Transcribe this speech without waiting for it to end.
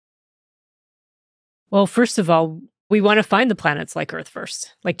Well, first of all, we want to find the planets like Earth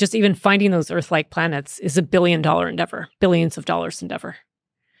first. Like just even finding those Earth-like planets is a billion-dollar endeavor, billions of dollars endeavor.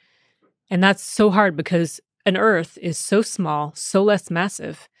 And that's so hard because an Earth is so small, so less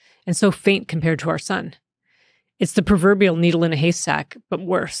massive, and so faint compared to our sun. It's the proverbial needle in a haystack, but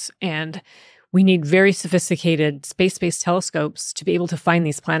worse. And we need very sophisticated space-based telescopes to be able to find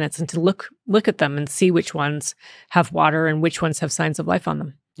these planets and to look at them and see which ones have water and which ones have signs of life on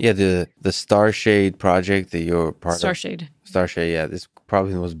them. Yeah, the Starshade project that you're part Starshade. of. Starshade, yeah. This is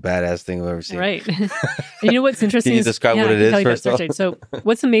probably the most badass thing I've ever seen. Right. And you know what's interesting? Can you describe what it is first of all? So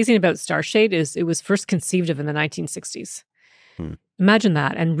what's amazing about Starshade is it was first conceived of in the 1960s. Imagine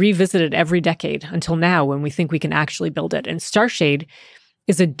that, and revisited every decade until now when we think we can actually build it. And Starshade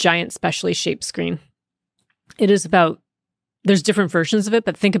is a giant specially shaped screen. It is about, there's different versions of it,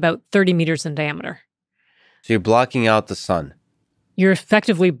 but think about 30 meters in diameter. So you're blocking out the sun. You're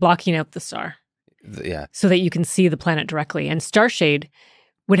effectively blocking out the star. Yeah. So that you can see the planet directly. And Starshade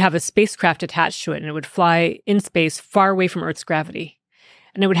would have a spacecraft attached to it, and it would fly in space far away from Earth's gravity.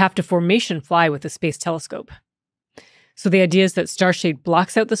 And it would have to formation fly with a space telescope. So the idea is that Starshade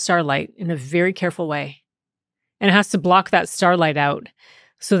blocks out the starlight in a very careful way. And it has to block that starlight out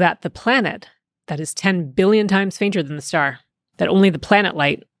so that the planet, that is 10 billion times fainter than the star, that only the planet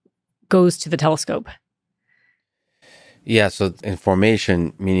light goes to the telescope. Yeah, so in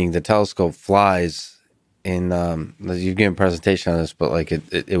formation, meaning the telescope flies in, you've given a presentation on this, but like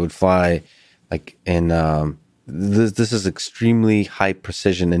it would fly like in, this is extremely high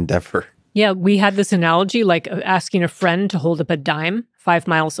precision endeavor. Yeah, we had this analogy like asking a friend to hold up a dime 5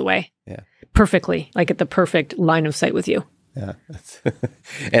 miles away. Yeah. Perfectly, like at the perfect line of sight with you. Yeah.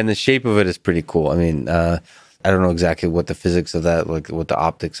 And the shape of it is pretty cool. I mean, I don't know exactly what the physics of that, like what the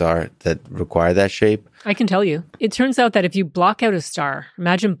optics are that require that shape. I can tell you. It turns out that if you block out a star,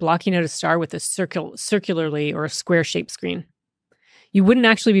 imagine blocking out a star with a circularly or a square-shaped screen. You wouldn't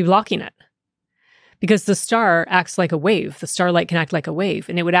actually be blocking it because the star acts like a wave. The starlight can act like a wave,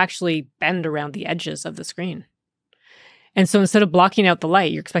 and it would actually bend around the edges of the screen. And so instead of blocking out the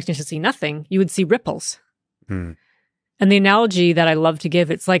light, you're expecting to see nothing, you would see ripples. And the analogy that I love to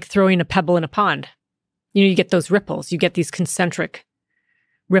give, it's like throwing a pebble in a pond. You know, you get those ripples, you get these concentric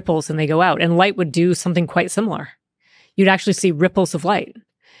ripples and they go out. And light would do something quite similar. You'd actually see ripples of light.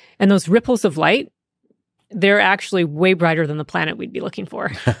 And those ripples of light, they're actually way brighter than the planet we'd be looking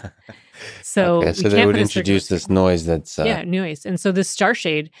for. So, okay, so they would introduce this noise that's... Yeah, noise. And so this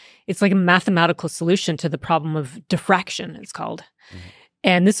Starshade, it's like a mathematical solution to the problem of diffraction, it's called.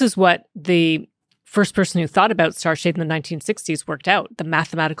 And this is what the first person who thought about Starshade in the 1960s worked out, the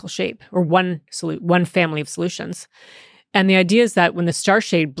mathematical shape, or one family of solutions. And the idea is that when the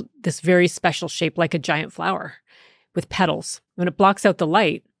Starshade, this very special shape like a giant flower with petals, when it blocks out the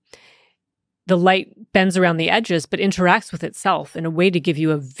light bends around the edges but interacts with itself in a way to give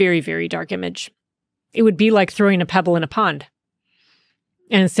you a very, very dark image. It would be like throwing a pebble in a pond.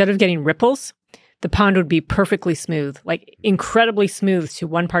 And instead of getting ripples, the pond would be perfectly smooth, like incredibly smooth to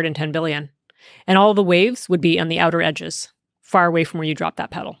 1 part in 10 billion. And all the waves would be on the outer edges, far away from where you drop that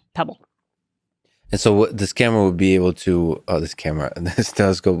pebble. And so this camera would be able to, this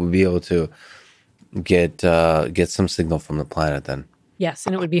telescope would be able to get some signal from the planet then. Yes,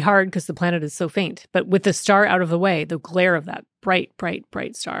 and it would be hard because the planet is so faint. But with the star out of the way, the glare of that bright, bright,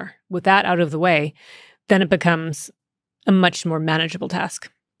 bright star, with that out of the way, then it becomes a much more manageable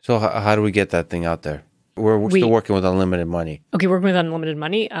task. So how do we get that thing out there? We're still working with unlimited money. Okay, working with unlimited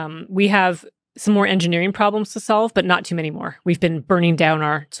money. We have some more engineering problems to solve, but not too many more. We've been burning down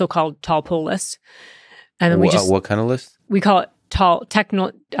our so-called tall pole list. And then what kind of list? We call it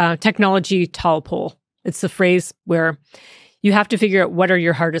technology tall pole. It's the phrase where you have to figure out what are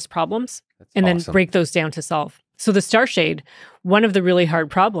your hardest problems then break those down to solve. So the Starshade, one of the really hard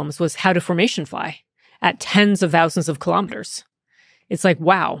problems was how to formation fly at tens of thousands of kilometers. It's like,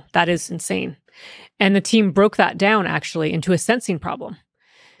 wow, that is insane. And the team broke that down actually into a sensing problem.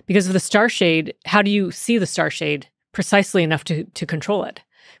 Because of the Starshade, how do you see the Starshade precisely enough to control it?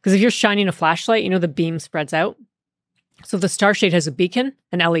 Because if you're shining a flashlight, you know the beam spreads out. So if the Starshade has a beacon,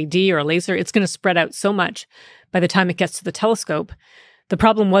 an LED or a laser, it's going to spread out so much by the time it gets to the telescope. The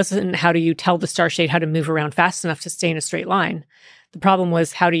problem wasn't how do you tell the Starshade how to move around fast enough to stay in a straight line. The problem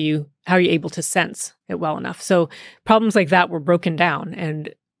was how are you able to sense it well enough? So problems like that were broken down,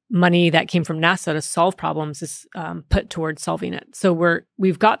 and money that came from NASA to solve problems is put towards solving it. So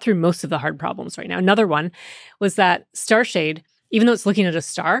we've got through most of the hard problems right now. Another one was that Starshade, even though it's looking at a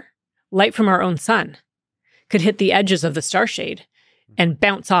star, light from our own sun could hit the edges of the Starshade and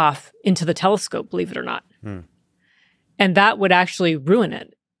bounce off into the telescope, believe it or not. And that would actually ruin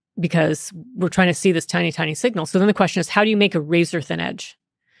it. because we're trying to see this tiny, tiny signal. So then the question is, how do you make a razor thin edge?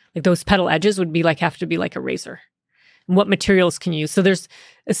 Like those petal edges would be like, have to be like a razor. And what materials can you use? So there's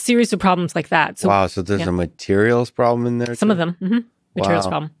a series of problems like that. So, wow. So there's a materials problem in there? Some too? of them. Materials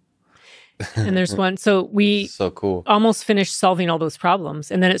problem. And there's one. So we so cool. almost finished solving all those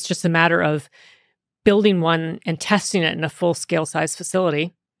problems. And then it's just a matter of building one and testing it in a full scale size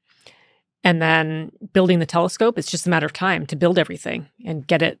facility. And then building the telescope. It's just a matter of time to build everything and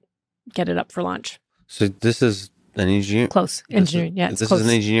get it up for launch. So this is an engineering? Close. Engineering, yeah. This is an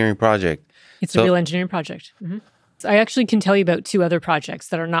engineering project. It's a real engineering project. So I actually can tell you about 2 other projects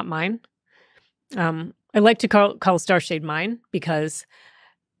that are not mine. I like to call Starshade mine because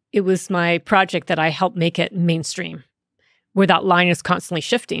it was my project that I helped make it mainstream, where that line is constantly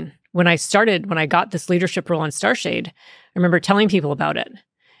shifting. When I got this leadership role on Starshade, I remember telling people about it.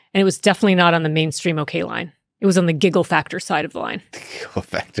 And it was definitely not on the mainstream okay line. It was on the giggle factor side of the line. Giggle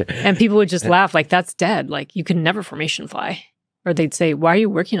factor. And people would just laugh like, that's dead. Like, you can never formation fly. Or they'd say, why are you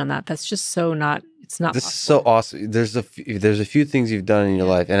working on that? That's just so not, it's not This possible. is so awesome. There's a few things you've done in your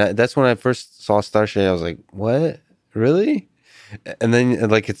life. And that's when I first saw Starshade. I was like, what? Really? And then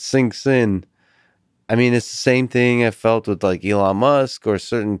like it sinks in. I mean, it's the same thing I felt with like Elon Musk or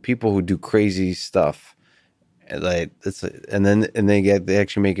certain people who do crazy stuff. Like they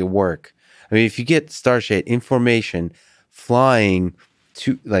actually make it work. I mean, if you get Starshade information flying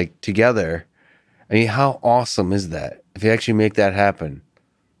together, I mean, how awesome is that? If you actually make that happen,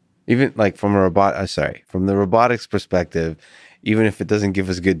 even like from the robotics perspective, even if it doesn't give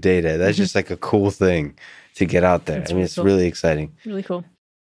us good data, that's just like a cool thing to get out there. I mean, it's really exciting. Really cool.